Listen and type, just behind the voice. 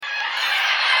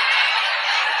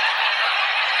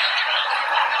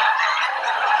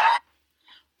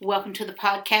Welcome to the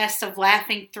podcast of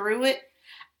Laughing Through It.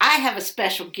 I have a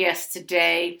special guest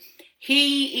today.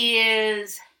 He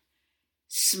is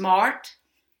smart.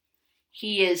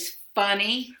 He is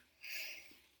funny.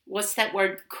 What's that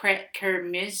word?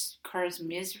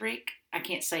 Charismatic? I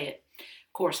can't say it.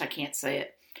 Of course I can't say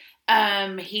it.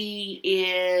 He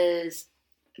is...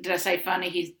 Did I say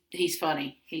funny? He's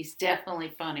funny. He's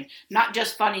definitely funny. Not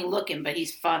just funny looking, but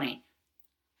he's funny.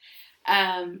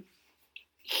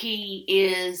 He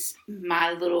is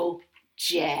my little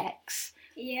Jax.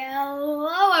 Yeah,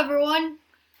 hello everyone.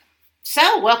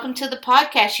 So, welcome to the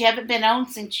podcast. You haven't been on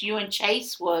since you and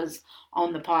Chase was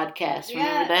on the podcast.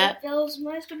 Remember that? It feels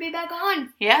nice to be back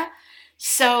on. Yeah?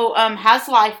 So, how's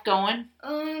life going?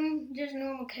 Just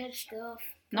normal kid stuff.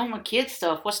 Normal kid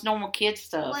stuff? What's normal kid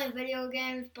stuff? Playing video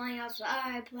games, playing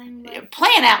outside, playing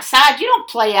outside? You don't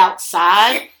play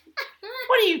outside.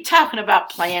 What are you talking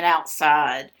about playing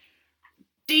outside?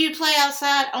 Do you play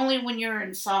outside? Only when you're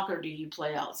in soccer do you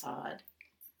play outside.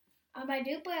 I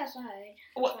do play outside.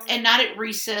 Well, and not at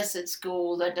recess at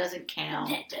school. That doesn't count.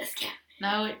 That does count.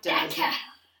 No, it doesn't.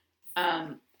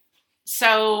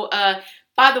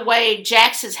 By the way,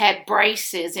 Jax has had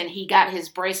braces, and he got his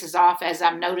braces off, as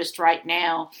I've noticed right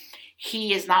now.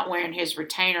 He is not wearing his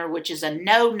retainer, which is a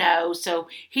no-no. So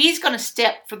he's going to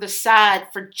step for the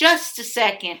side for just a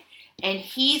second, and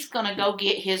he's going to go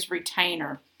get his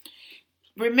retainer.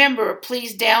 Remember,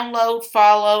 please download,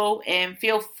 follow, and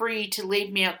feel free to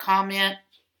leave me a comment.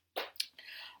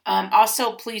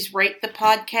 Also, please rate the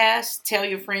podcast. Tell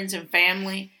your friends and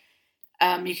family.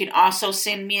 You can also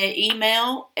send me an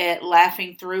email at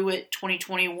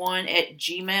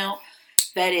laughingthroughit2021@gmail.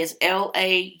 That is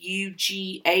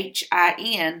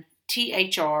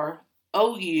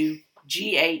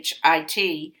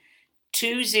LAUGHINTHROUGHIT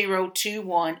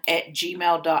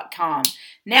 2021@gmail.com.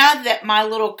 Now that my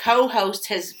little co-host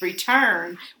has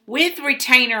returned with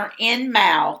retainer in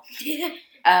mouth, here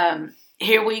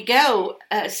we go.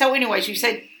 So anyways, you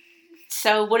said,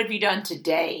 so what have you done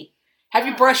today? Have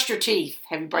you brushed your teeth?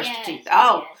 Your teeth?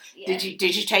 Oh, yes.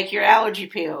 Did you take your allergy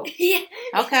pill? Yeah.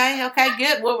 Okay,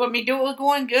 good. Well, it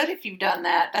going good if you've done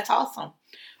that. That's awesome.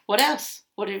 What else?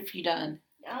 What have you done?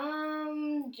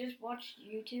 Just watched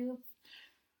YouTube.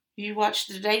 You watched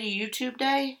the day YouTube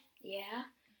day? Yeah.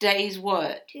 Days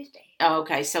what? Tuesday. Oh,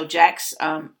 okay. So Jax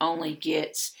only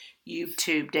gets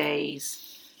YouTube days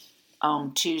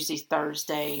on Tuesdays,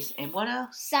 Thursdays, and what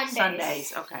else?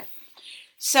 Sundays. Okay.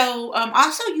 So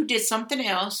also you did something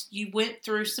else. You went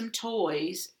through some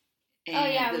toys.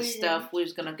 And the stuff we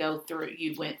was going to go through,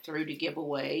 you went through to give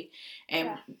away.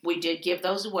 And we did give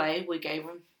those away. We gave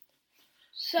them.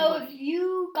 So if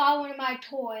you got one of my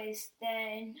toys,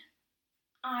 then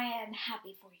I am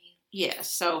happy for you. Yeah,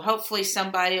 so hopefully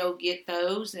somebody will get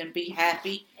those and be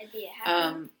happy.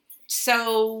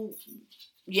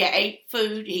 Ate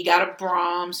food. He got a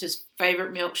Brahms, his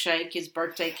favorite milkshake, his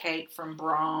birthday cake from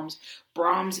Brahms.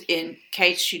 Brahms, in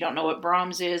case you don't know what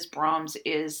Brahms is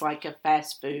like a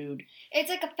fast food. It's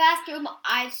like a fast food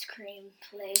ice cream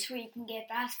place where you can get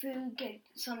fast food, get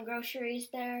some groceries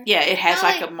there. Yeah, it has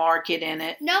a market in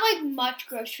it. Not like much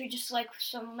grocery, just like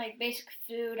some like basic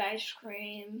food, ice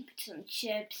cream, some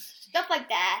chips, stuff like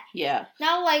that. Yeah.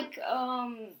 Not like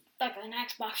like an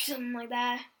Xbox, something like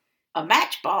that. A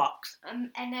Matchbox?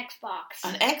 An Xbox.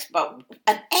 An Xbox?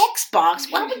 An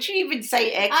Xbox? Why would you even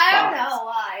say Xbox? I don't know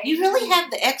why. You really have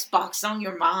the Xbox on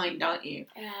your mind, don't you?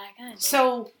 Yeah, I kind of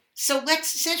do. So let's,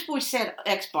 since we said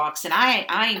Xbox, and I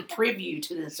ain't privy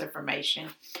to this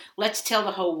information, let's tell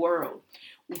the whole world.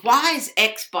 Why is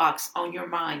Xbox on your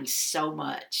mind so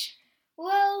much?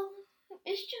 Well,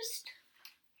 it's just...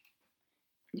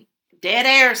 Dead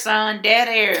air, son. Dead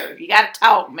air. You gotta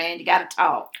talk, man. You gotta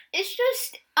talk. It's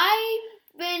just, I've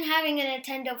been having a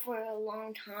Nintendo for a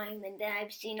long time, and then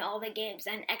I've seen all the games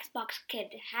that an Xbox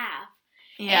could have.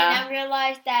 Yeah. And I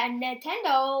realized that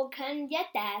Nintendo can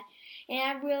get that. And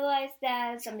I realized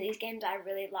that some of these games I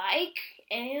really like,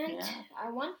 and I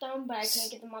want them, but I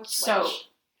can't get them on Switch.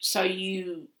 So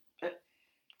you...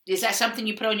 Is that something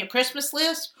you put on your Christmas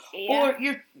list? Yeah. Or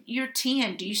you're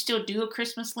 10. Do you still do a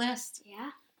Christmas list?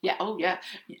 Yeah. Yeah, oh yeah.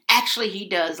 Actually, he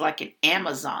does like an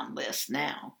Amazon list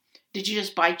now. Did you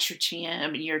just bite your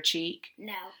your cheek?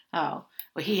 No. Oh,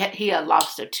 well, he had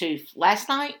lost a tooth last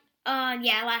night.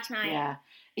 Yeah, last night. Yeah,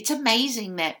 it's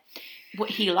amazing that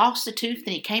he lost a tooth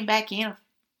and he came back in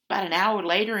about an hour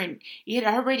later and it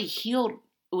had already healed.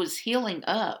 It was healing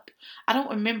up. I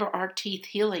don't remember our teeth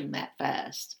healing that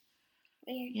fast.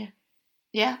 Weird.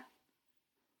 Yeah.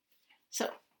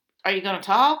 So. Are you going to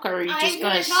talk, or are you just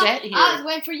going to sit here? I was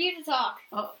waiting for you to talk.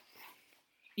 Oh.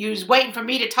 You was waiting for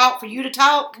me to talk for you to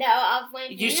talk? No, I was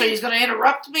waiting for So you're going to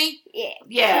interrupt me? Yeah.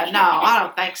 Yeah, no, I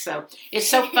don't think so. It's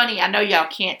so funny. I know y'all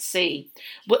can't see.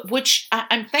 Which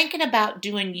I'm thinking about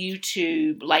doing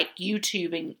YouTube, like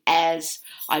YouTubing as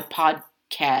I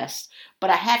podcast. But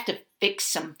I have to fix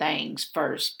some things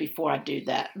first before I do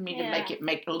that. I mean, to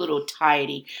make it a little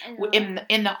tidy. In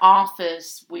the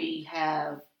office, we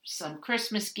have some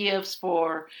Christmas gifts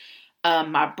for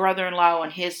my brother-in-law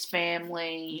and his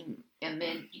family, and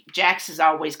then Jax has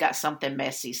always got something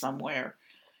messy somewhere.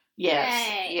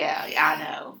 Yes, Yay. Yeah, I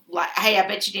know. Like, hey, I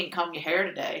bet you didn't comb your hair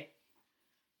today.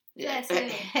 Yes,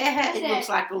 It looks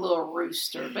like a little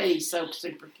rooster, but he's so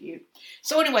super cute.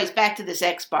 So, anyways, back to this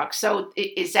Xbox. So,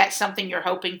 is that something you're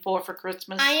hoping for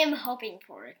Christmas? I am hoping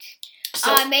for it.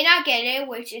 So, I may not get it,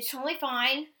 which is totally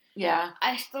fine. Yeah.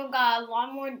 I still got a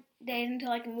lot more days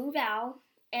until I can move out,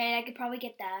 and I could probably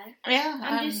get that. Yeah.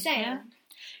 I'm just saying. Yeah.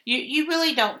 You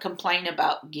really don't complain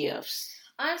about gifts.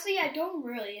 Honestly, I don't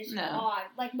really. It's odd.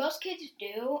 Like, most kids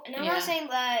do. And I'm not saying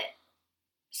that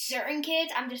certain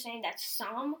kids, I'm just saying that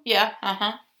some. Yeah,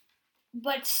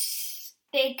 But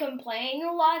they complain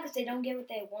a lot because they don't get what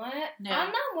they want. Yeah.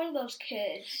 I'm not one of those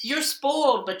kids. You're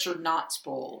spoiled, but you're not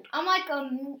spoiled. I'm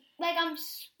I'm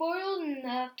spoiled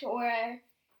enough to where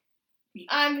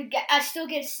I still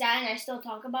get sad and I still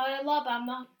talk about it a lot, but I'm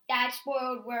not that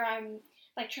spoiled where I'm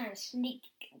like trying to sneak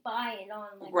by it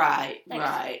on. Like,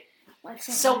 right.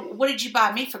 So, what did you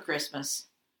buy me for Christmas?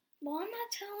 Well, I'm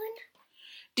not telling.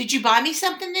 Did you buy me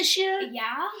something this year?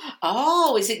 Yeah.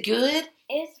 Oh, is it good?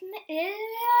 I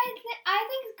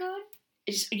think it's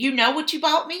good. You know what you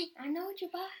bought me? I know what you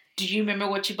bought. Do you remember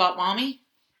what you bought Mommy?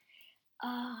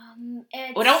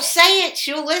 Well, don't say it.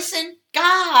 She'll listen.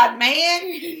 God, man.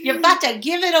 You're about to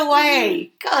give it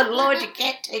away. Good Lord, you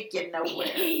can't take you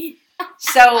nowhere.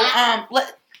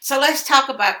 So let's talk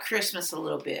about Christmas a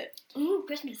little bit. Ooh,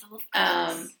 Christmas. I love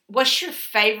Christmas. What's your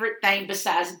favorite thing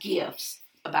besides gifts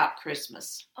about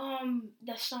Christmas?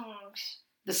 The songs.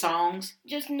 The songs?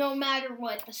 Just no matter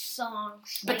what, the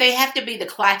songs. But they have to be the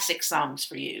classic songs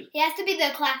for you. It has to be the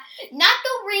not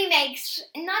the remakes.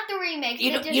 Not the remakes.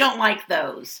 You don't like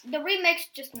those. The remakes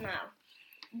just no.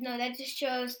 No, that just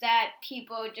shows that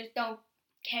people just don't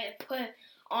care to put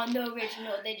on the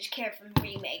original. They just care for the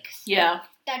remakes. Yeah.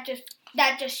 That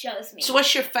just shows me. So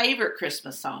what's your favorite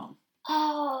Christmas song?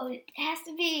 Oh, it has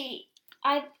to be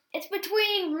it's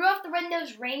between Rudolph the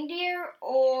Red-Nosed Reindeer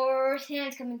or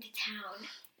Santa's Coming to Town.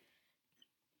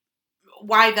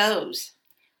 Why those?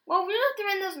 Well, Rudolph the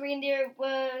Red-Nosed Reindeer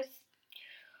was...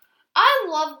 I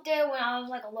loved it when I was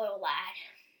like a little lad.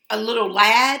 A little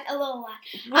lad? A little lad.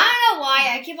 What? I don't know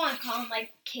why I keep on calling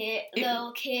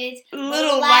little kids.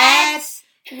 Little lads?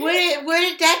 Where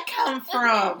did that come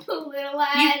from? Little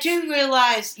lads. You do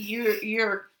realize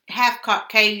you're half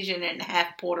Caucasian and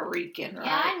half Puerto Rican, right?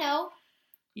 Yeah, I know.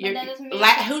 But that doesn't mean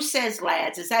who says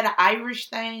lads? Is that an Irish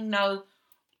thing? No.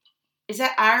 Is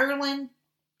that Ireland?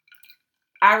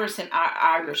 Irish. I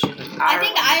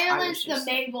think Ireland's the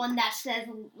main one that says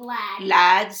lads.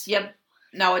 Lads? Yep.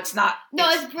 No, it's not. No,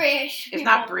 it's British. It's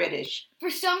not British. For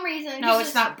some reason. No,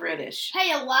 it's not British.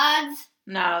 Hey, lads.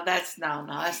 No, that's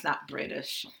not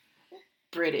British.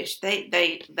 British.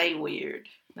 They weird.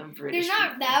 Them British. They're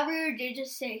not people. that weird. They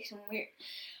just say some weird.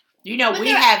 You know, we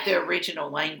have the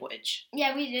original language.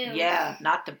 Yeah, we do. Yeah,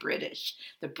 not the British.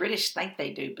 The British think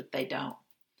they do, but they don't.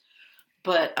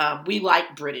 But we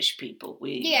like British people.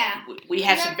 We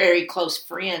have some very close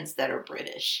friends that are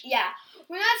British. Yeah.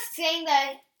 We're not saying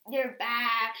that they're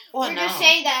bad. We're just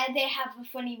saying that they have a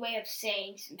funny way of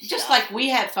saying some stuff. Just like we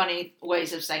have funny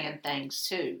ways of saying things,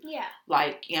 too. Yeah.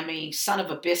 Like, son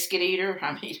of a biscuit eater.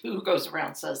 Who goes around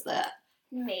and says that?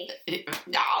 Me.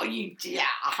 No, yeah.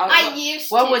 I used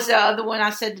to. What was the other one I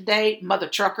said today? Mother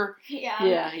trucker? Yeah.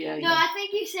 Yeah. No, I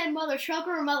think you said mother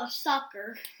trucker or mother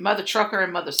sucker. Mother trucker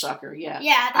and mother sucker, yeah.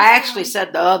 Yeah. I actually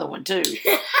said the other one, too.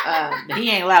 He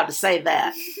ain't allowed to say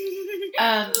that.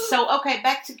 Okay,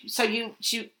 back to... So you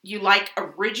like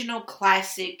original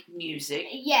classic music.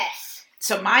 Yes.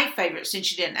 So my favorite,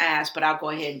 since you didn't ask, but I'll go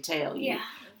ahead and tell you,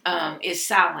 is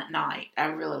Silent Night. I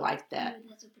really like that. Ooh,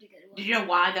 that's a pretty good one. Do you know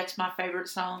why that's my favorite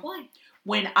song? Why?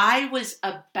 When I was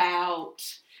about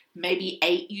maybe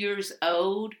 8 years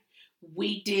old,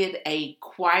 we did a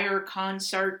choir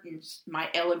concert in my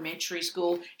elementary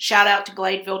school. Shout out to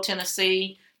Gladeville,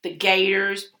 Tennessee, the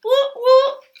Gators. Whoop,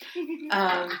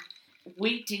 whoop.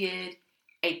 We did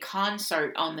a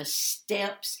concert on the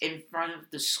steps in front of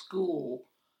the school,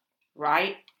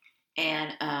 right?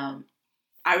 And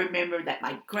I remember that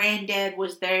my granddad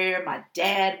was there, my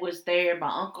dad was there,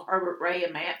 my Uncle Herbert Ray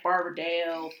and my Aunt Barbara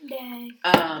Dale,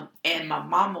 and my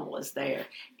mama was there.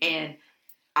 And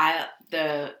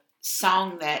the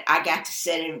song that I got to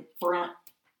sit in front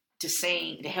to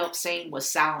help sing was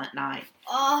Silent Night.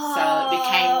 Oh. So it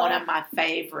became one of my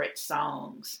favorite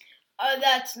songs. Oh,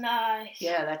 that's nice.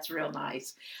 Yeah, that's real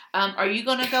nice. Are you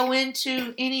going to go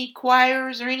into any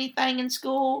choirs or anything in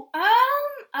school?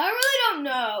 I really don't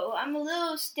know. I'm a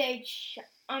little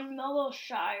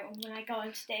shy when I go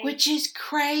on stage. Which is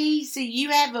crazy.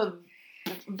 You have a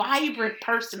vibrant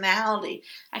personality.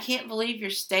 I can't believe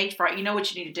you're stage fright. You know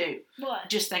what you need to do? What?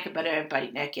 Just think about everybody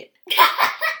naked.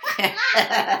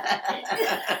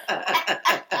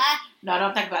 No,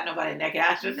 don't think about nobody naked.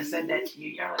 I shouldn't have said that to you.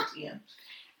 You're only 10.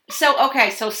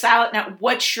 So Silent Night.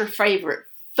 What's your favorite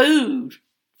food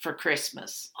for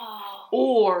Christmas? Oh.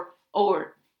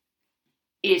 Or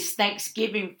is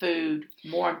Thanksgiving food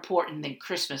more important than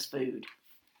Christmas food?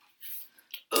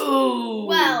 Ooh.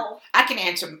 Well, I can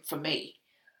answer for me.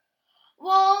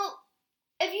 Well,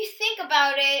 if you think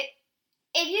about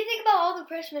all the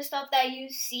Christmas stuff that you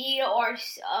see or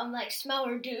like smell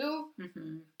or do,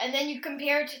 Mm-hmm. and then you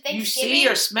compare it to Thanksgiving. You see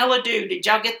or smell or do? Did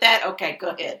y'all get that? Okay,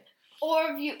 go ahead.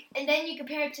 And then you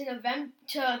compare it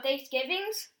to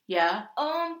Thanksgivings. Yeah.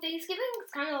 Thanksgiving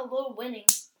is kind of a little winning.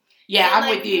 Yeah, and, I'm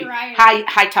like, with you. variety.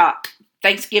 High top.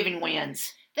 Thanksgiving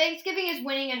wins. Thanksgiving is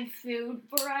winning in food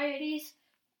varieties,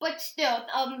 but still,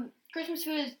 Christmas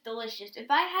food is delicious.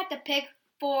 If I had to pick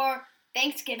for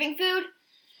Thanksgiving food,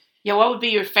 Yeah, what would be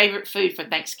your favorite food for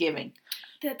Thanksgiving?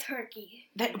 the turkey.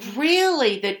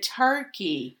 Really, the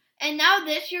turkey. And now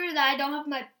this year that I don't have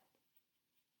my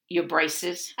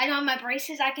braces.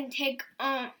 braces, I can take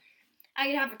I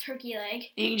can have a turkey leg.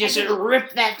 You can just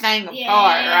rip that thing apart,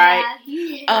 right?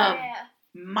 Yeah.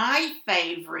 My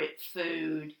favorite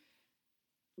food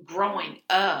growing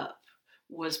up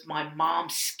was my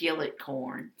mom's skillet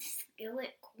corn.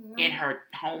 Skillet corn. In her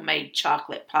homemade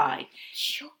chocolate pie.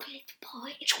 Chocolate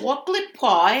pie. Chocolate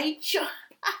pie.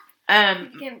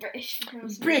 British.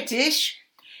 British.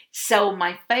 So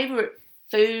my favorite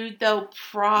food, though,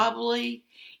 probably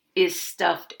is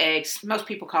stuffed eggs. Most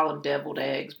people call them deviled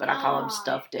eggs, but I call them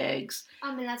stuffed eggs.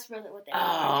 I mean, that's really what they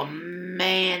are. Oh,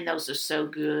 man, those are so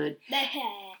good. The heck.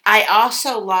 I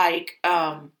also like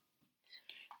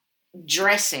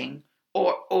dressing,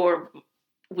 or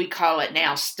we call it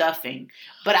now stuffing,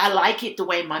 but I like it the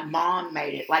way my mom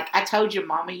made it. Like I told your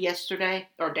mama yesterday,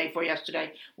 or day before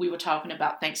yesterday, we were talking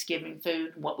about Thanksgiving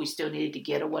food and what we still needed to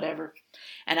get or whatever.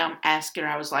 And I'm asking her,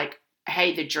 I was like,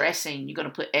 hey, the dressing, you're going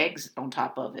to put eggs on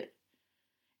top of it.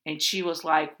 And she was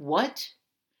like, what?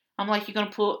 I'm like, you're going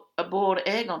to put a boiled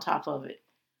egg on top of it.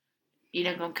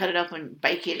 You're going to cut it up and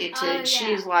bake it into it. And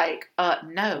she's like,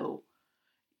 no.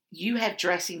 You have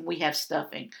dressing, we have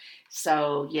stuffing.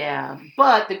 So, yeah.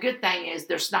 But the good thing is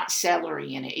there's not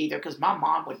celery in it either, because my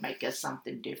mom would make us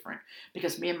something different.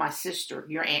 Because me and my sister,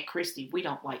 your Aunt Christy, we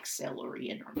don't like celery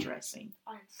in our dressing.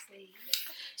 Honestly.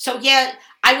 So, yeah,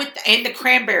 and the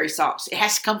cranberry sauce. It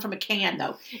has to come from a can,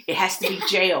 though. It has to be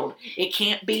gelled. It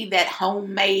can't be that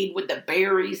homemade with the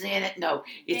berries in it. No,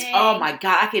 it's, oh my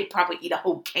God, I could probably eat a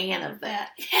whole can of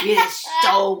that. It is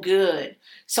so good.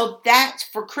 So that's,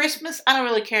 for Christmas, I don't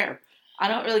really care. I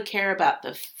don't really care about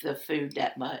the food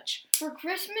that much. For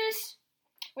Christmas,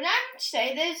 when I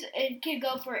say this, it could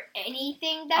go for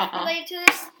anything that's related to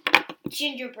this.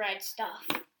 Gingerbread stuff.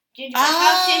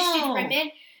 Gingerbread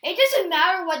men. It doesn't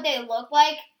matter what they look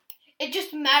like. It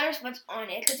just matters what's on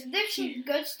it. Because if there's some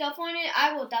good stuff on it,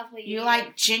 I will definitely eat it. You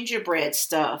like gingerbread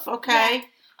stuff. Okay. Yeah.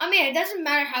 I mean, it doesn't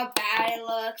matter how bad it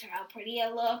looks or how pretty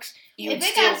it looks. You would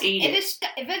still eat it.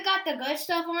 If it got the good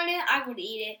stuff on it, I would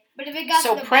eat it. But if it got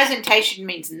the presentation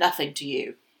means nothing to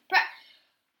you.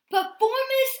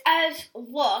 Performance as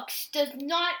looks does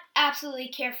not absolutely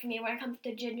care for me when it comes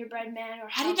to gingerbread man or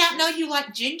houses. I did not know you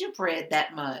liked gingerbread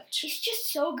that much. It's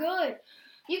just so good.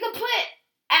 You can put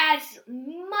as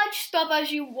much stuff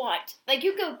as you want. Like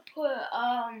you could put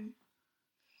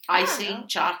icing,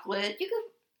 chocolate. You could.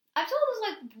 I saw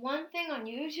this one thing on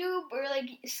YouTube where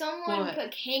someone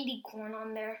put candy corn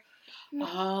on there.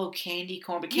 Oh, candy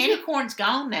corn, but candy corn's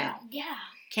gone now. Yeah.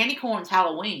 Candy corn's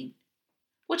Halloween,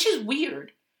 which is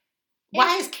weird.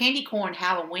 Why is candy corn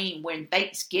Halloween when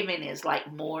Thanksgiving is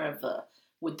more of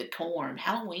with the corn?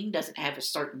 Halloween doesn't have a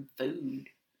certain food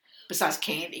besides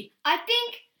candy. I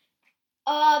think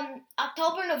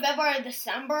October, November, and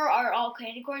December are all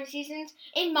candy corn seasons,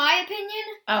 in my opinion.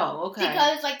 Oh, okay.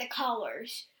 Because the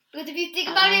colors. Because if you think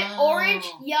about it, orange,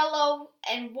 yellow,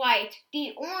 and white.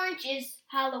 The orange is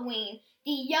Halloween.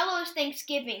 The yellow is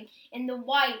Thanksgiving, and the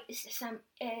white is December.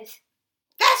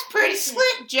 That's pretty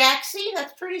slick, Jaxie.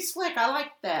 That's pretty slick. I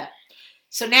like that.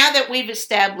 So now that we've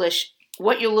established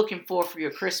what you're looking for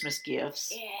your Christmas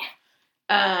gifts,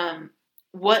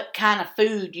 what kind of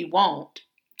food you want,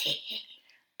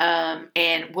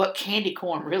 and what candy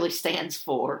corn really stands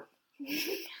for.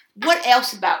 What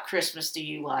else about Christmas do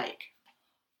you like?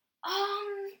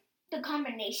 The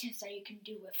combinations that you can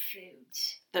do with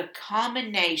foods. The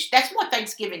combination. That's more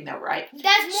Thanksgiving, though, right?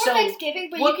 That's more Thanksgiving,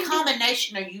 but what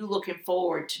combination are you looking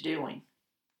forward to doing?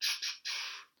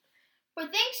 For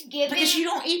Thanksgiving... Because you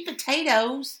don't eat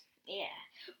potatoes. Yeah.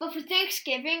 But for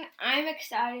Thanksgiving, I'm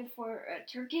excited for a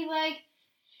turkey leg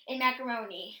and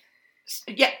macaroni.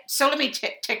 Yeah, so let me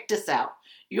check this out.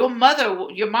 Your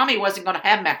mommy wasn't going to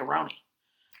have macaroni.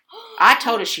 I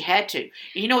told her she had to.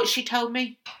 You know what she told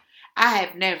me? I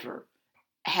have never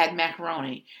had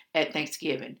macaroni at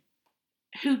Thanksgiving.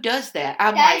 Who does that?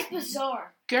 That's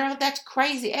bizarre. Girl, that's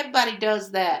crazy. Everybody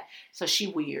does that. So she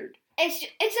weird. It's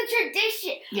a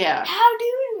tradition. Yeah. How do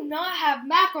you not have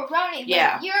macaroni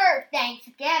with your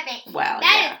Thanksgiving? Well,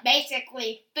 that is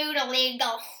basically food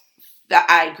illegal.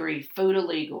 I agree. Food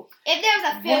illegal. If there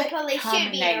was a food police,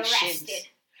 she'd be arrested.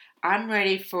 I'm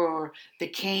ready for the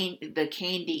candy.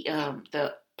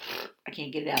 I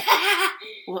can't get it out.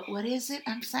 What is it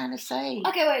I'm trying to say?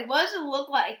 Okay, wait. What does it look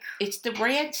like? It's the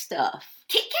red stuff.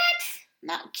 Kit Kats?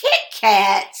 No, Kit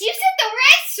Kats. You said the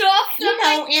red stuff.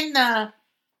 You know,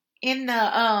 in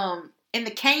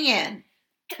the can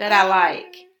that I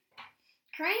like.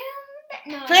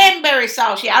 Cranberry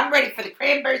sauce. Yeah, I'm ready for the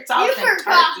cranberry sauce and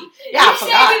forgot. turkey. Yeah, I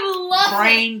forgot. You love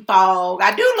brain fog.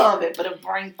 I do love it, but a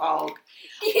brain fog.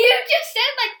 You just said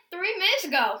like 3 minutes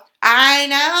ago. I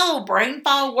know. Brain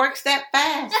fog works that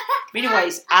fast.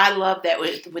 Anyways, I love that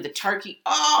with the turkey.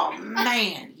 Oh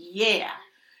man, yeah.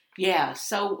 Yeah.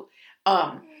 So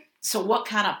what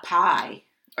kind of pie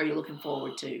are you looking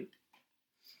forward to?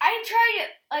 I tried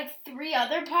like 3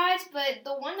 other pies, but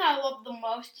the one I love the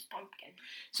most is pumpkin.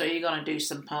 So you're gonna do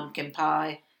some pumpkin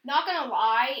pie? Not gonna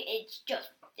lie, it's just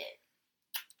it.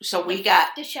 So we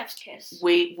got the chef's kiss.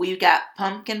 We got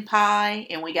pumpkin pie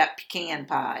and we got pecan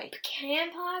pie. Pecan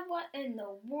pie? What in the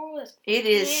world is? It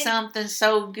is something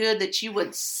so good that you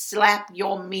would slap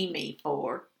your Mimi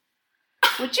for.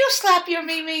 Would you slap your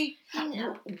Mimi?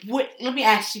 No. Let me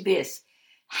ask you this: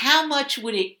 how much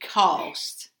would it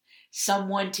cost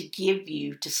someone to give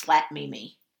you to slap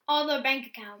Mimi? All their bank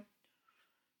account.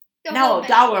 No, a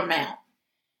dollar amount.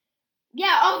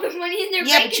 Yeah, all the money in their bank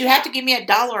account. Yeah, but you have to give me a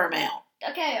dollar amount.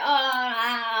 Okay,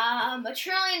 $1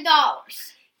 trillion.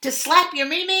 To slap your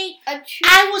Mimi?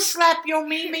 I will slap your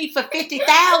Mimi for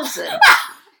 $50,000.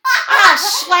 I'll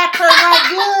slap her right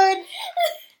good.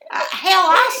 Hell,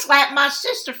 I'll slap my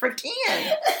sister for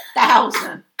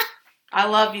 $10,000. I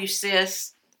love you,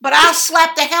 sis. But I'll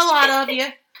slap the hell out of you.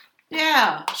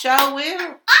 Yeah, sure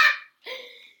will.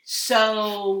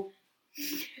 So,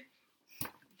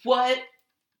 what?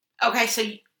 Okay, so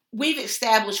we've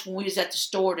established when we was at the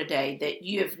store today that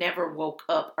you have never woke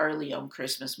up early on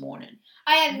Christmas morning.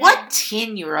 I have never. What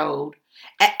 10-year-old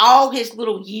at all his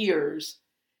little years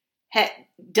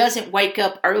doesn't wake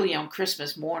up early on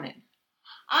Christmas morning?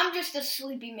 I'm just a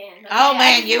sleepy man. Okay? Oh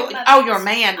man, you're a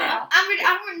man now.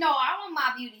 I want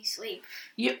my beauty sleep.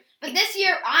 But this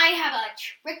year I have a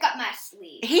trick up my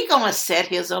sleeve. He gonna set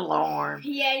his alarm.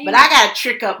 Yeah, but I got a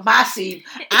trick up my sleeve.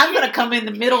 I'm gonna come in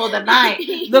the middle of the night,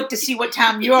 look to see what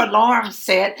time your alarm's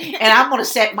set, and I'm gonna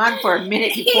set mine for a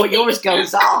minute before yours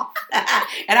goes off.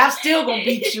 And I'm still gonna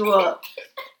beat you up.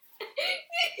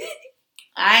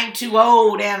 I ain't too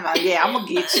old, am I? Yeah, I'm gonna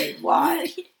get you. Why?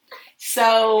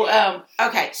 So,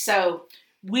 okay, so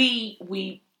we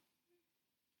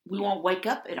won't wake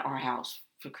up at our house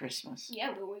for Christmas.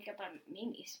 Yeah, we'll wake up at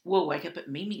Mimi's. We'll wake up at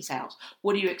Mimi's house.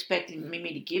 what are you expecting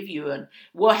Mimi to give you? And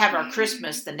we'll have our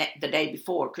Christmas the day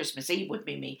before, Christmas Eve with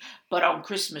Mimi. But on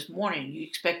Christmas morning, you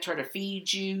expect her to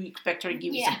feed you. You expect her to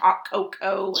give you some hot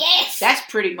cocoa. Yes! That's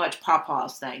pretty much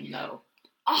Papa's thing, though.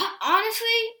 Honestly,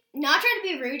 not trying to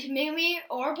be rude to Mimi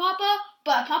or Papa,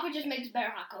 but Papa just makes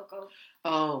better hot cocoa.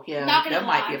 Oh, yeah. That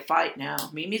might be a fight now.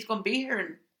 Mimi's going to be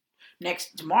here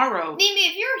tomorrow. Mimi,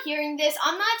 if you're hearing this,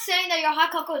 I'm not saying that your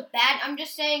hot cocoa is bad. I'm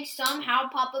just saying somehow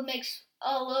Papa makes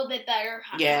a little bit better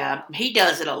hot cocoa. He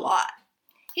does it a lot.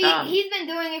 He's been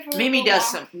doing it for Mimi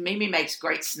does Mimi makes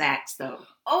great snacks, though.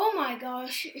 Oh, my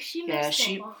gosh. She makes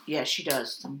she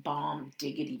does some bomb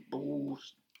diggity bullishness.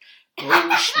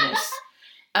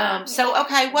 So,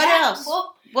 okay, what else?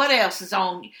 What else is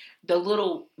on the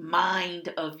little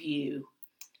mind of you?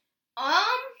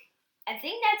 I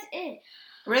think that's it.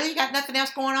 Really? You got nothing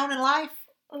else going on in life?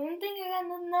 I don't think I got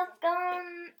nothing else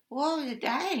going. Well,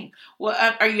 dang.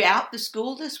 Well, are you out to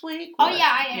school this week? Oh,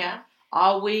 yeah, I am. Yeah.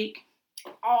 All week?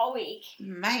 All week.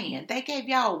 Man, they gave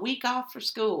y'all a week off for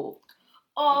school.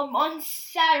 On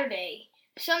Saturday,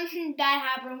 something bad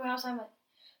happened when I was like,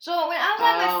 So when I was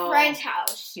at my friend's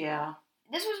house, Yeah.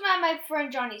 this was at my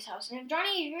friend Johnny's house. And if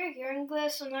Johnny, if you're hearing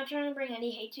this, I'm not trying to bring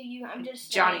any hate to you. I'm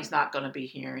just saying, Johnny's not going to be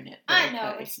hearing it. I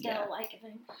know, it's still like a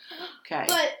thing. Okay.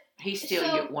 But he's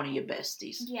still one of your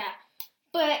besties. Yeah.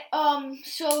 But,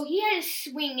 so he had a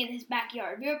swing in his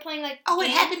backyard. We were playing, like... Oh, it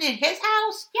happened in his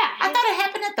house? Yeah. I thought it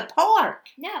happened at the park.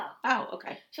 No. Oh,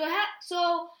 okay. So,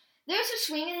 there's a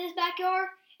swing in his backyard,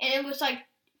 and it was, like,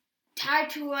 tied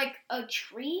to, like, a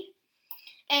tree.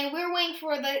 And we were waiting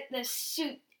for the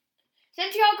suit.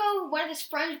 Santiago, one of his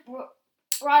friends,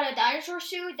 brought a dinosaur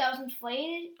suit that was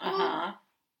inflated. Uh-huh.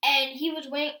 And he was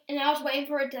waiting, and I was waiting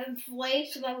for it to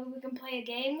inflate so that we can play a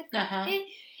game with it.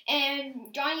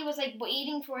 And Johnny was, like,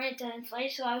 waiting for it to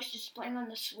inflate, so I was just playing on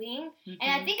the swing. Mm-hmm.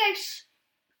 And I think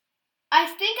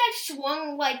I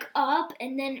swung, like, up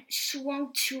and then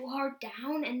swung too hard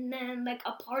down, and then, like,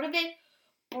 a part of it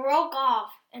broke off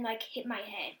and, like, hit my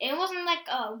head. And it wasn't, like,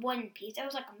 a one piece. It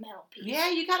was, like, a metal piece. Yeah,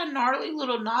 you got a gnarly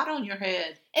little knot on your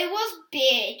head. It was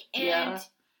big, and... Yeah.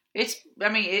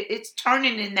 It's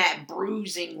turning in that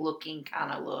bruising-looking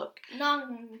kind of look. No.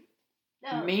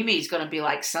 Mimi's gonna be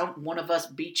like, one of us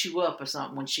beat you up or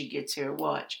something when she gets here.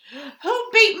 Watch. Who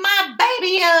beat my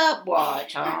baby up?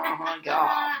 Watch. Oh my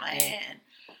God,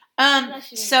 man.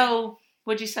 So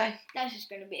what'd you say? That's just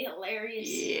gonna be hilarious.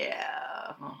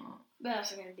 Yeah. But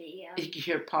that's gonna be. You can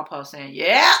hear Papa saying,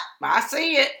 "Yeah, I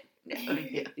see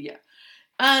it." Yeah.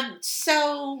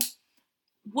 So,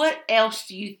 what else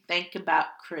do you think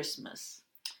about Christmas?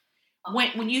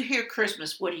 When you hear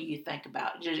Christmas, what do you think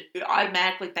about? Do you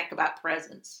automatically think about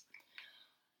presents?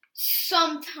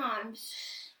 Sometimes.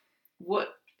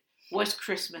 What's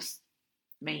Christmas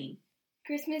mean?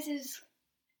 Christmas is...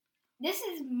 This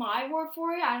is my word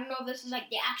for it. I don't know if this is like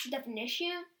the actual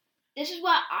definition. This is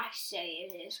what I say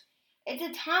it is. It's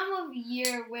a time of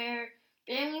year where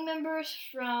family members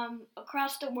from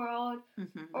across the world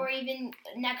or even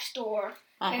next door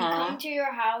can come to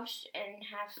your house and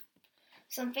have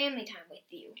some family time with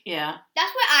you. Yeah.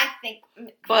 That's what I think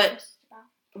Christmas is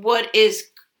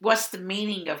about. What's the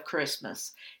meaning of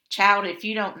Christmas? Child, if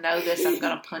you don't know this, I'm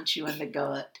going to punch you in the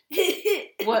gut.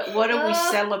 What are we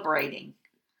celebrating?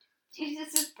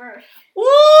 Jesus' birth. Woo,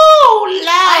 Lord!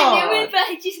 I knew it, but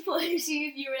I just wanted to see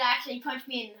if you would actually punch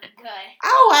me in the gut.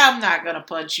 Oh, I'm not going to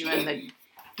punch you in the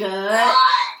gut.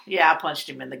 Yeah, I punched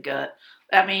him in the gut.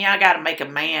 I mean, I got to make a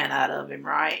man out of him,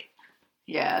 right?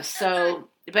 Yeah, so...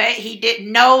 But he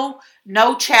didn't. No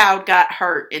child got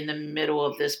hurt in the middle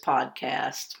of this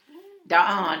podcast.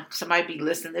 Dawn, somebody be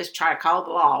listening to this, try to call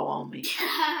the law on me.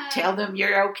 Tell them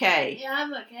you're okay. Yeah,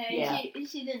 I'm okay. Yeah.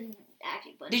 She didn't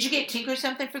actually punch Did you get Tinker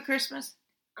something for Christmas?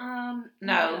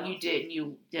 No, you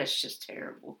didn't. That's just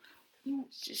terrible.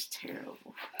 It's just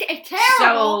terrible. Terrible.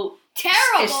 So,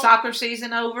 terrible. Is soccer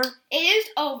season over? It is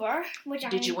over.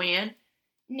 Did you win?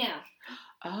 No.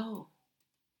 Oh.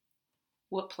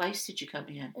 What place did you come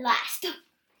in? Last.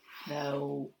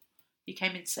 No. You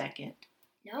came in second.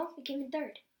 No, we came in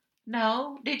third.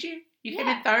 No, did you? You came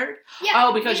in third? Yeah.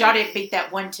 Oh, because y'all didn't beat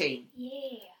that one team.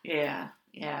 Yeah.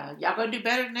 Yeah. Y'all gonna do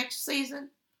better next season?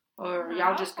 Or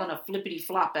y'all just gonna flippity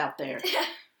flop out there? Okay.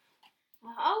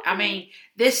 I mean,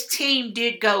 this team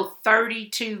did go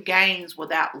 32 games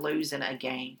without losing a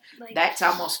game. That's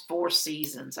almost 4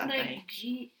 seasons, I think.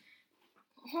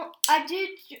 I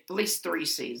did. At least 3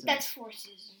 seasons. That's 4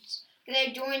 seasons. Because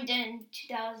I joined in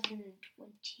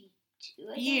 2022.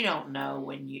 You don't know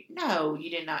when you... No, you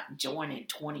did not join in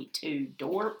 22,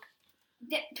 dork.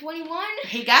 21?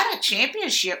 He got a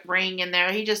championship ring in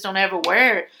there. He just don't ever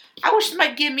wear it. I wish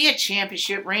somebody give me a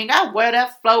championship ring. I wear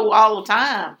that flow all the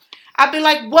time. I'd be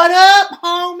like, "What up,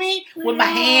 homie?" With my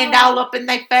hand all up in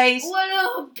their face. What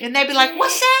up? And they'd be like,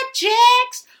 "What's that,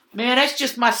 Jax?" Man, that's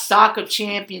just my soccer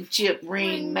championship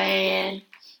ring, man.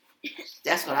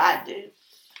 That's what I do.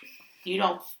 You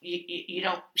don't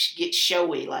get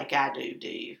showy like I do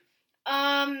you?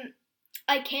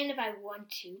 I can if I want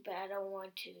to, but I don't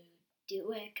want to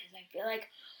do it because I feel like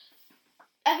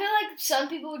some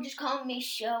people would just call me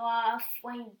show off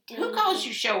when you do. Who calls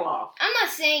you show off? I'm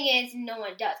not saying it. No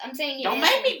one does. I'm saying it. Don't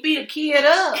make me beat a kid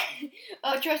up.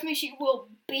 Trust me, she will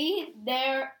be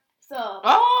there. So.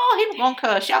 Oh, he was gonna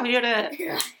cuss. Y'all hear that?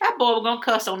 That boy was gonna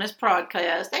cuss on this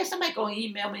podcast. There's somebody gonna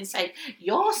email me and say,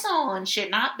 "Your son should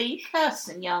not be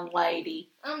cussing, young lady."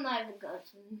 I'm not even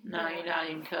cussing. No, you're not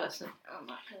even cussing. I'm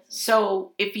not cussing.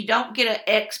 So, if you don't get an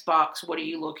Xbox, what are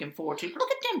you looking forward to?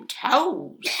 Look at them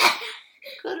toes.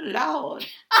 Good Lord.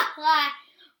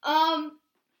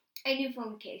 A new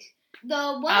phone case.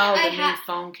 The one new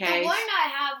phone case. The one I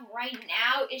have right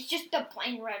now is just the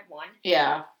plain red one.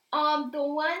 Yeah. The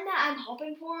one that I'm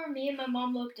hoping for, me and my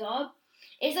mom looked up,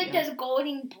 It's like this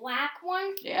golden black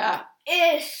one. Yeah.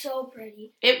 It is so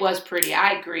pretty. It was pretty.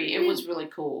 I agree. It was really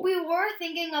cool. We were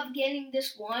thinking of getting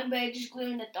this one, but it just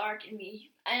glue in the dark in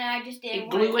me. And I just didn't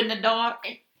want it. It glue in the dark?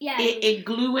 Yeah. It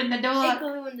glue in the dark? It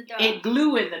glue in the dark. It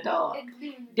glue in the dark. It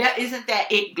glue in the dark. Isn't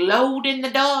that it glowed in the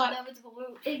dark? That was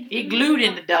glue. It glued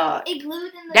in the dark. It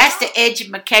glued in the That's dark. the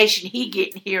education he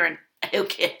getting here in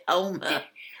Oklahoma.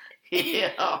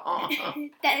 Yeah.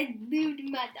 That glued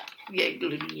in my dark. Yeah,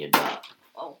 glued in your dark.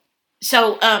 Oh.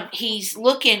 So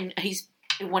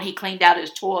when he cleaned out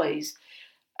his toys,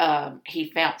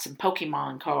 he found some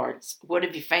Pokemon cards. What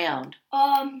have you found?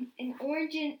 An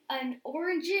Origin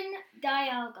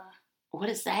Dialga. What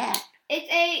is that?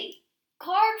 It's a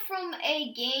card from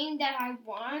a game that I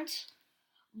want,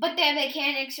 but the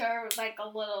mechanics are like a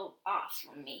little off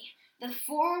for me. The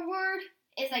forward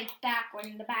is like backward,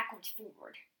 and the back one's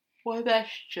forward. Well, that's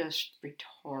just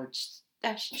retards.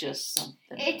 That's just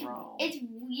something wrong. It's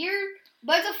weird,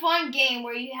 but it's a fun game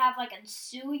where you have like a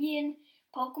zillion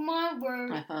Pokemon where,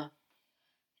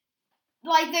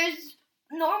 like, there's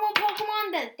normal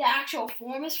Pokemon that the actual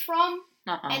form is from,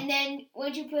 and then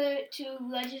once you put it to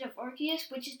Legend of Arceus,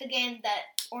 which is the game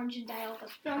that Origin Dialga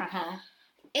is from,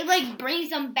 it like brings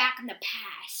them back in the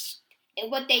past and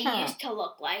what they used to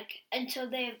look like until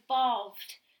they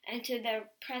evolved into their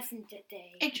present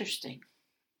day. Interesting.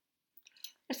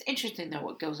 It's interesting, though,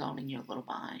 what goes on in your little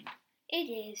mind. It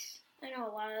is. I know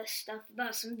a lot of stuff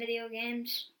about some video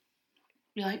games.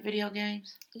 You like video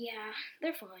games? Yeah,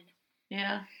 they're fun.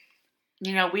 Yeah.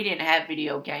 You know, we didn't have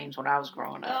video games when I was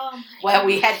growing up. Well,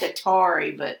 we had the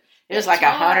Atari, but it was like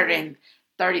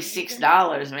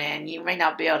 $136, man. You may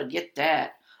not be able to get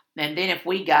that. And then if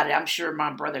we got it, I'm sure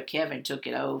my brother Kevin took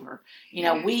it over. You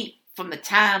know, from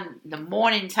the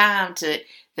morning time to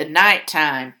the night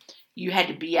time, you had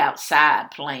to be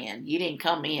outside playing. You didn't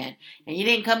come in. And you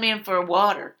didn't come in for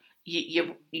water.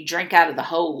 You drank out of the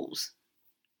holes.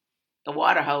 The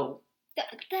water hole.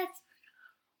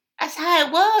 That's how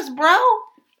it was, bro.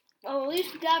 Well, at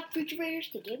least we got refrigerators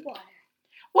to get water.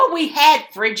 Well, we had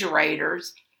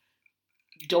refrigerators.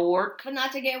 Dork. But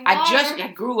not to get water.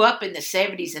 I grew up in the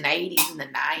 70s and 80s and the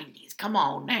 90s. Come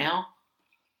on now.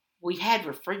 We had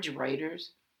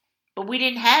refrigerators. But we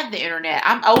didn't have the internet.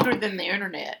 I'm older than the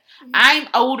internet. I'm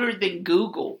older than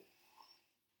Google.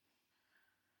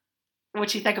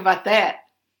 What you think about that?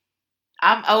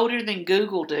 I'm older than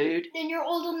Google, dude. Then you're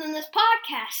older than this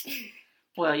podcast.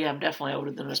 Well, yeah, I'm definitely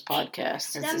older than this podcast.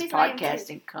 Since this podcast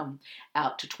didn't come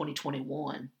out to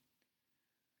 2021.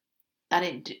 I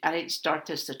didn't start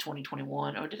this to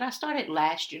 2021. Or did I start it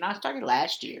last year? No, I started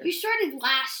last year. You started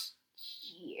last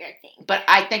year, I think. But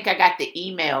I think I got the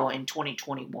email in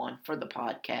 2021 for the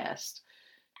podcast.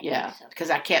 Yeah,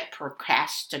 because I kept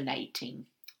procrastinating.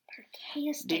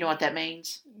 Do you know what that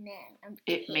means? No.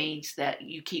 It means that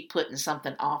you keep putting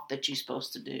something off that you're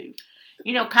supposed to do.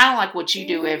 You know, kind of like what you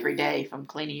do every day, from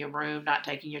cleaning your room, not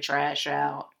taking your trash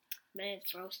out. But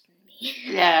it's roasting me.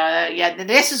 Yeah,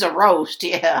 this is a roast.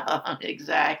 Yeah,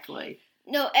 exactly.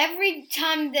 No, every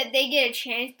time that they get a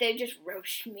chance, they just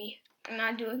roast me. I'm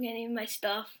not doing any of my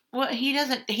stuff. Well, he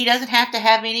doesn't have to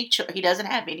have any. He doesn't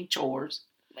have any chores,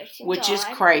 which is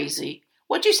crazy.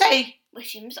 What'd you say?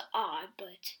 Which seems odd,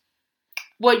 but.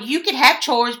 Well, you can have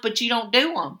chores, but you don't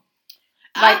do them.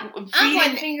 I'm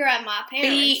pointing finger at my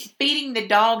parents. Feeding the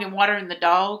dog and watering the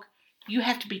dog, you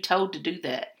have to be told to do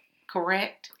that,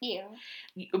 correct? Yeah.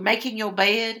 Making your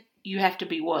bed, you have to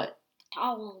be what?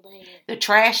 All day. The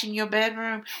trash in your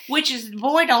bedroom,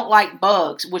 boy don't like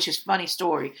bugs, which is a funny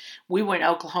story. We went to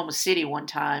Oklahoma City one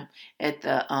time at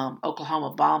the Oklahoma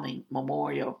bombing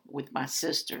memorial with my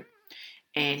sister,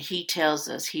 and he tells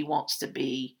us he wants to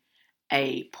be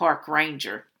a park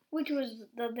ranger. Which was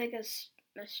the biggest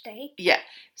mistake. Yeah.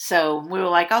 So we were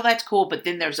like, oh, that's cool. But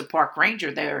then there's a park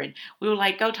ranger there. And we were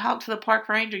like, go talk to the park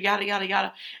ranger, yada, yada,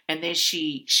 yada. And then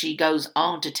she goes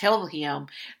on to tell him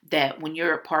that when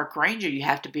you're a park ranger, you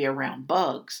have to be around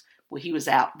bugs. Well, he was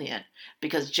out then.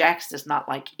 Because Jax does not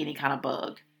like any kind of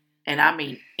bug. And I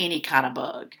mean any kind of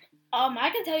bug. I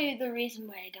can tell you the reason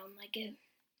why I don't like it.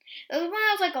 It was when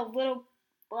I was like a little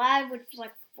lad, which was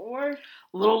like 4.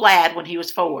 Little lad when he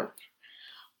was 4.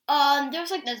 There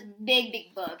was like this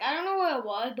big bug. I don't know what it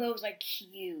was, but it was like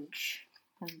huge.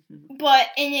 Mm-hmm.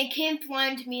 And it came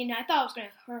flying to me, and I thought it was gonna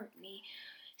hurt me.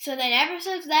 So then, ever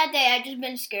since that day, I've just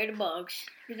been scared of bugs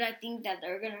because I think that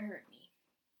they're gonna hurt me.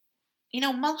 You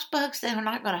know, most bugs, they're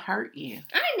not gonna hurt you.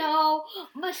 I know,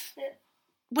 but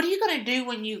what are you gonna do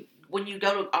when you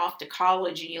go off to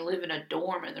college and you live in a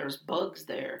dorm and there's bugs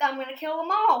there? I'm gonna kill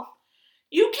them all.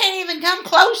 You can't even come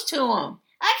close to them.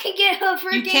 I can get a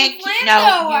freaking You can't.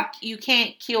 flamethrower. You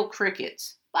can't kill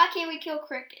crickets. Why can't we kill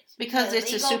crickets? Because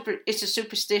Is it illegal? it's a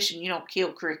superstition. You don't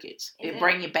kill crickets. Is It it?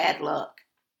 bring you bad luck.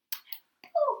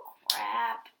 Oh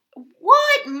crap!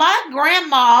 What? My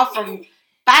grandma from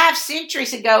 5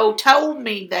 centuries ago told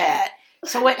me that.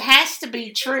 So it has to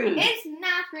be true. It's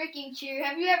not freaking true.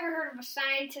 Have you ever heard of a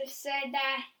scientist said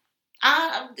that?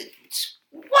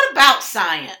 What about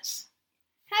science?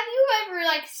 Have you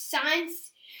ever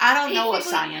science? I don't know what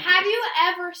science Have is. you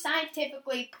ever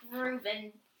scientifically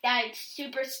proven that it's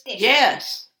superstition?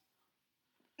 Yes.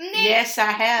 Name, Yes,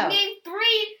 I have. Name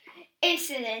 3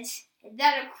 incidents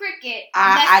that a cricket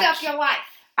I- messed up your life.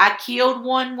 I killed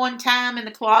one time in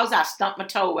the closet. I stumped my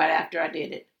toe right after I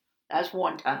did it. That's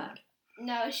one time.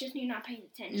 No, it's just you're not paying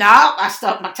attention. No, I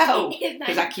stumped my toe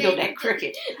because I killed that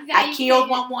cricket. I killed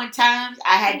one time.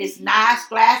 I had this nice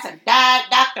glass of Diet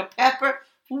Dr. Pepper.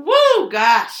 Woo,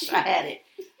 gosh, I had it.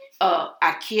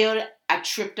 I killed it. I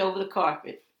tripped over the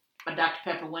carpet. My Dr.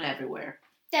 Pepper went everywhere.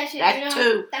 That's it. That's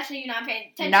 2. That's why you're not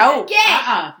paying attention. No.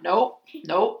 Again. Nope.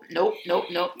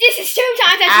 This is 2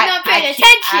 times that you're not paying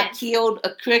attention. I killed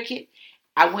a cricket.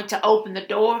 I went to open the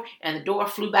door, and the door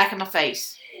flew back in my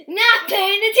face. Not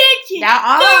paying attention.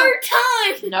 Now, 3rd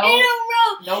time No. in a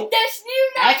row. Nope. That's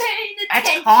you not paying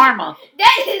attention. That's karma.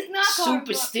 That is not karma.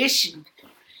 Superstition.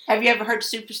 Have you ever heard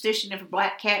superstition? If a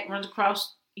black cat runs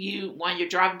across you while you're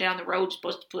driving down the road, you're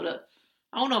supposed to put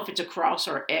I don't know if it's a cross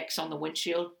or an X on the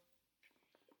windshield.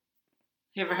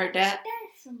 You ever heard that?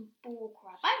 That's some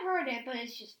bullcrap. I've heard it, but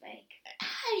it's just fake.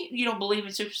 You don't believe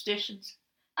in superstitions?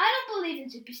 I don't believe in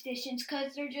superstitions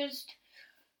because they're just.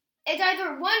 It's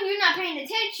either 1, you're not paying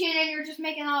attention and you're just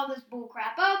making all this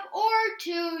bullcrap up, or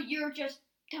 2, you're just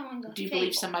telling the Do you fable.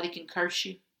 believe somebody can curse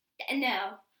you?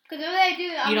 No. Because if they do,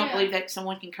 You don't believe that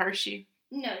someone can curse you?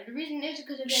 No, the reason is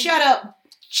because if they Shut up,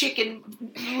 chicken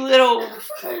little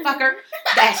fucker.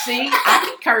 See, I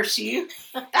can curse you.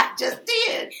 I just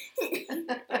did.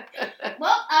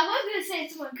 Well, I was going to say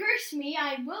if someone cursed me,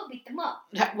 I will beat them up.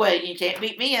 Well, you can't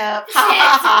beat me up.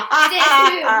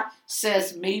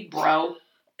 Says me, bro.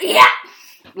 Yeah.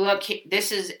 Look,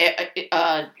 this is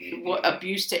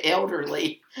abuse to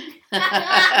elderly.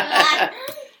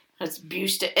 It's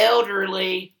abuse to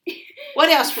elderly. What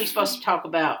else are we supposed to talk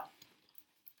about?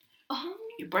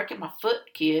 You're breaking my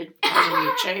foot, kid. I'm in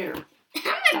your chair.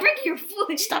 I'm not breaking your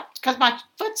foot. Stop, because my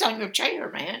foot's on your chair,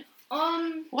 man.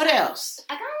 What else?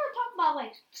 I kind of want to talk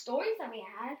about stories that we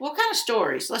had. What kind of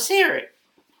stories? Let's hear it.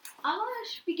 I want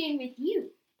to begin with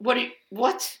you. What do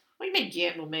you mean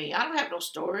begin with me? I don't have no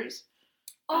stories.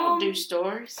 I don't do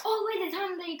stories. Oh, wait, the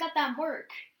time that you got that mark.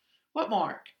 What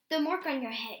mark? The mark on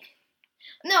your head.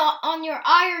 No, on your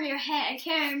eye or your head. I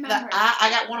can't remember. I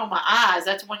got one on my eyes.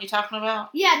 That's the one you're talking about?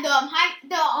 Yeah,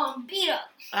 the beat up.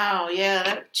 Oh, yeah,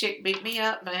 that chick beat me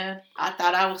up, man. I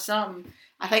thought I was something.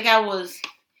 I think I was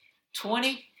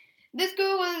 20. This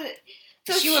girl was...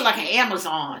 So she was like an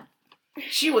Amazon.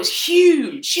 She was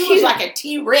huge. She was like a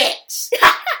T-Rex.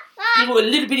 With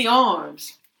little bitty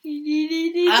arms.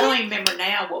 I don't even remember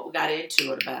now what we got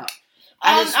into it about.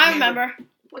 I remember.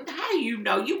 How do you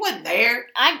know? You wasn't there.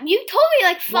 You told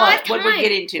me 5 times. What did we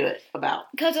get into it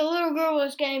about? Because a little girl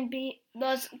was getting beat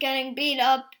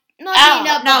up.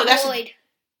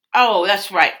 Oh,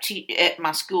 that's right. At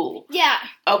my school. Yeah.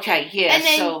 Okay, yeah.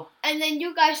 And then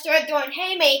you guys started throwing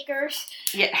haymakers.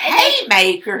 Yeah,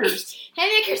 haymakers.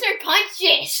 Haymakers are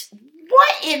punches.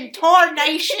 What in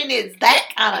tarnation is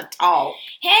that kind of talk?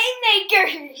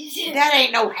 Haymakers. That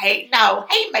ain't no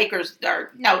haymakers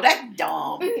are that's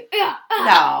dumb.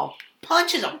 No.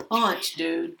 Punch is a punch,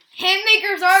 dude.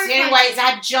 Haymakers are Anyways,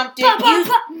 I jumped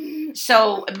in.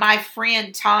 So my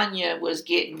friend Tanya was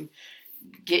getting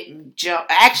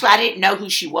jumped. Actually, I didn't know who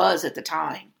she was at the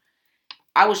time.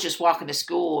 I was just walking to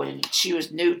school, and she was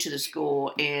new to the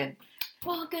school, and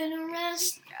walking around.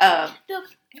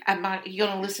 You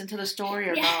gonna listen to the story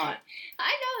or not?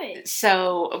 I know it.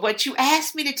 So, what you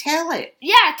asked me to tell it?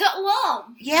 Yeah, tell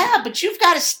them. Yeah, but you've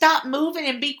got to stop moving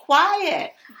and be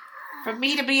quiet for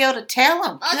me to be able to tell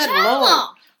them. I'll Good tell Lord. them.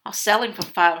 I'll sell him for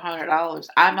 $500.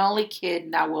 I'm only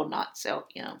kidding. I will not sell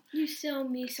him. You sell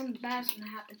me, something bad's gonna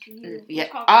happen to you. Yeah.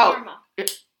 It's called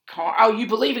karma. You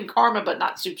believe in karma, but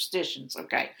not superstitions.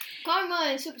 Okay. Karma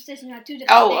and superstition are 2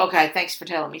 different things. Okay. Thanks for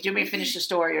telling me. Do you want me to finish the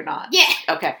story or not? Yeah.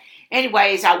 Okay.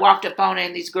 Anyways, I walked up on her,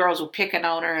 and these girls were picking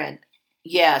on her, and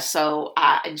so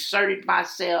I inserted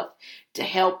myself to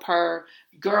help her.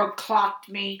 Girl clocked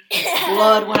me.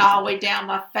 Blood went all the way down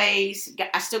my face.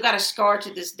 I still got a scar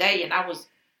to this day, and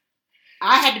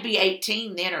I had to be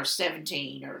 18 then, or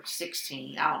 17, or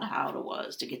 16. I don't know how old it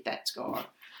was to get that scar.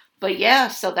 But yeah,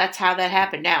 so that's how that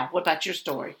happened. Now, what about your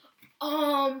story?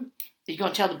 You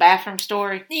gonna tell the bathroom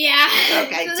story? Yeah.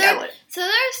 Okay, tell it. So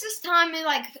there's this time in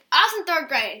I was in 3rd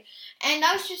grade, and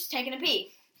I was just taking a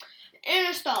pee in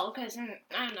a stall because I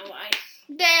don't know why.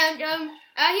 Then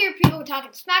I hear people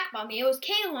talking smack about me. It was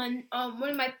Kaylin, one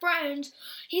of my friends.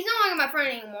 He's no longer my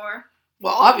friend anymore.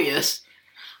 Well, obvious.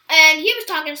 And he was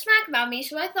talking smack about me,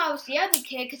 so I thought it was the other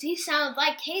kid because he sounded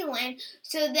like Kaylin.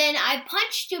 So then I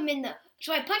punched him in the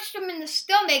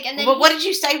stomach, and then. But what did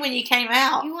you say when you came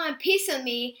out? You want a piece of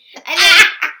me, and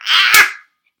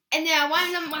then I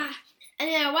wanted him. And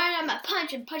then I wanted him a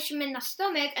punch and punched him in the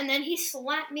stomach, and then he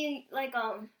slapped me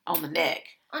on the neck.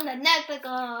 On the neck, like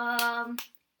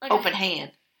open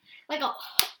hand. You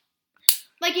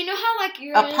know how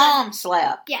you're a palm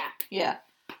slap. Yeah. Yeah.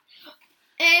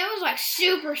 And it was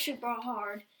super, super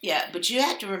hard. Yeah, but you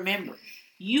have to remember,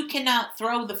 you cannot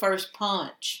throw the first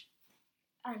punch.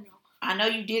 I know. I know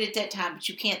you did at that time, but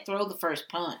you can't throw the first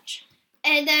punch.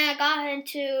 And then I got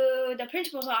into the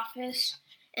principal's office.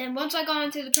 And once I got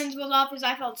into the principal's office,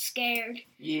 I felt scared.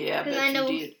 Yeah, but you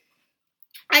did.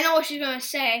 I know what she's going to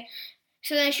say.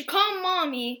 So then she called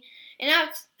Mommy, and I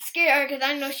was scared because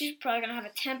I know she's probably going to have a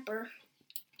temper.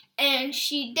 And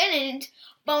she didn't,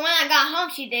 but when I got home,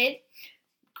 she did.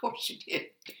 Of course she did.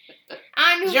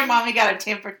 I knew. Your mommy got a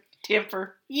temper?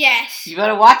 Yes. You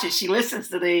better watch it. She listens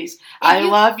to these. I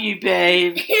love you,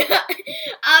 babe.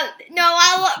 No,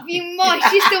 I love you more.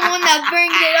 She's the one that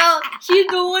brings it up. She's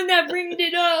the one that brings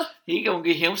it up. He gonna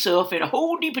get himself in a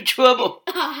whole heap of trouble.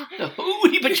 A whole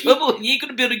heap of trouble, and you ain't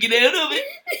gonna be able to get out of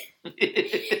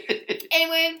it.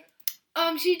 Anyway,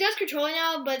 she does control it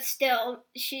now, but still,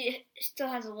 she still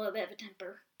has a little bit of a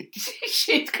temper.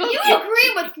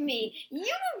 Agree with me.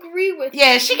 You agree with me.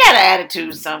 Yeah, she got an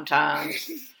attitude sometimes.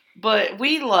 But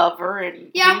we love her,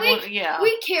 and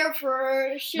we care for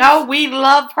her. No, we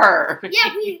love her.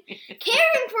 Yeah,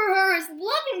 caring for her is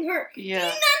loving her. Yeah, do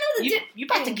you not know the you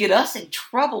about to get us in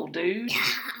trouble, dude.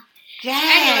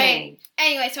 Dang.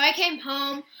 Anyway, so I came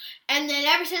home, and then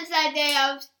ever since that day,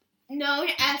 I was known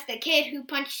as the kid who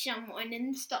punched someone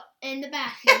in the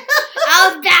bathroom.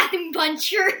 I was bathroom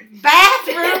puncher.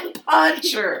 Bathroom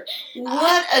puncher.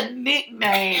 What a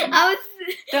nickname. I was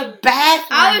the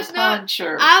bathroom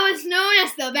puncher. I was known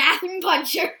as the bathroom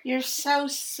puncher. You're so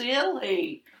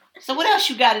silly. So what else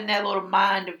you got in that little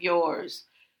mind of yours?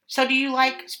 So do you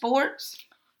like sports?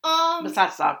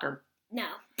 Besides soccer? No.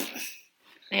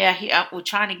 Yeah, we're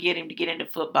trying to get him to get into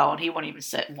football, and he won't even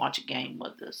sit and watch a game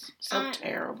with us. So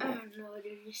terrible. I don't know what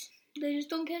it is. They just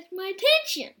don't catch my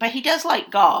attention. But he does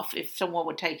like golf, if someone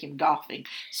would take him golfing.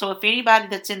 So if anybody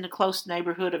that's in the close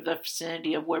neighborhood of the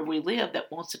vicinity of where we live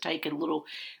that wants to take a little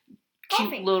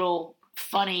cute little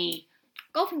funny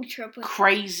golfing trip with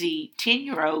crazy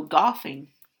 10-year-old golfing.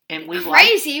 And we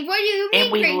crazy? What do you mean?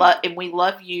 And we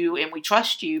love you and we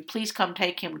trust you. Please come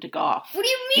take him to golf. What do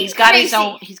you mean? He's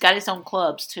got his own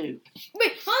clubs too.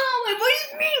 Wait, what do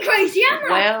you mean crazy? I'm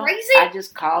not crazy. I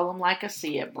just call him like I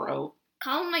see it, bro.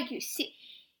 Call him like you see.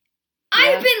 Yeah. I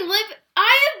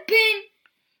have been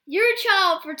your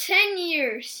child for 10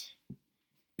 years.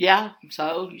 Yeah,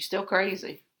 so you're still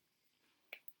crazy.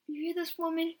 You hear this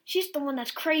woman? She's the one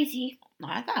that's crazy. No,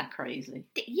 I'm not crazy.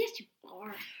 Yes, you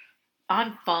are.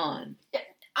 I'm fun.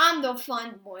 I'm the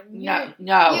fun one. No,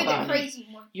 you're the crazy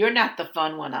one. You're not the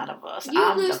fun one out of us.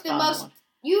 I'm the fun one.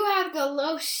 You have the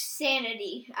lowest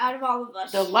sanity out of all of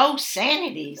us. The low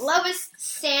sanities? Lowest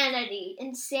sanity.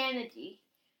 Insanity.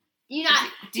 Do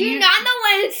you not know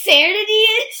what insanity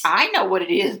is? I know what it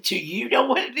is. Do you know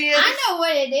what it is? I know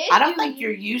what it is. I don't think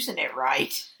you're using it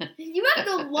right. You have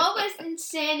the lowest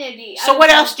insanity. So what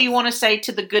else do you want to say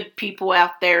to the good people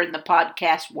out there in the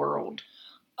podcast world?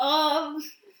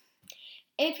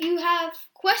 If you have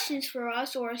questions for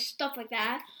us or stuff like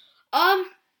that,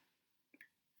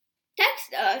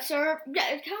 text us or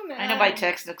comment. Ain't nobody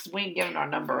texting us because we ain't giving our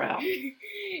number out.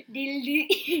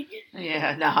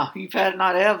 Yeah, no, you better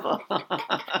not ever.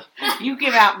 You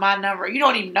give out my number. You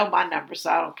don't even know my number,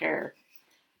 so I don't care.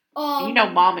 You know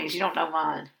Mommy's. You don't know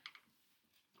mine.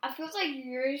 I feel like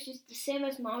yours is the same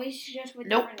as Mommy's, just with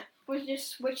with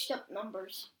just switched up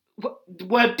numbers.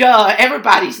 Well, duh.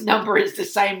 Everybody's number is the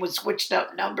same with switched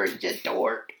up numbers, just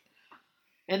dork.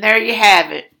 And there you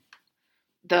have it.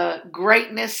 The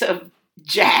greatness of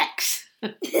Jax.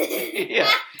 Yeah.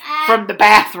 From the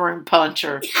bathroom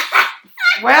puncher.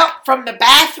 Well, from the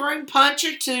bathroom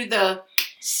puncher to the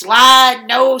slide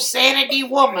no sanity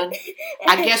woman,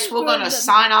 I guess we're going to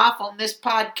sign off on this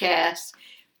podcast.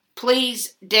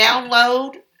 Please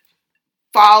download,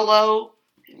 follow,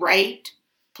 rate.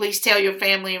 Please tell your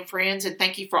family and friends, and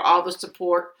thank you for all the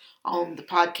support on the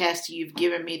podcast you've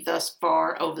given me thus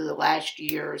far over the last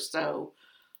year or so.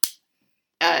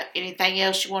 Anything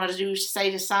else you want to do?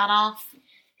 Say to sign off?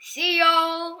 See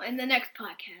y'all in the next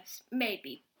podcast.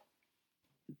 Maybe.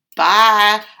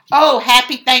 Bye. Oh,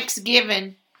 happy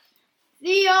Thanksgiving.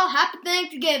 See y'all. Happy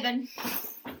Thanksgiving.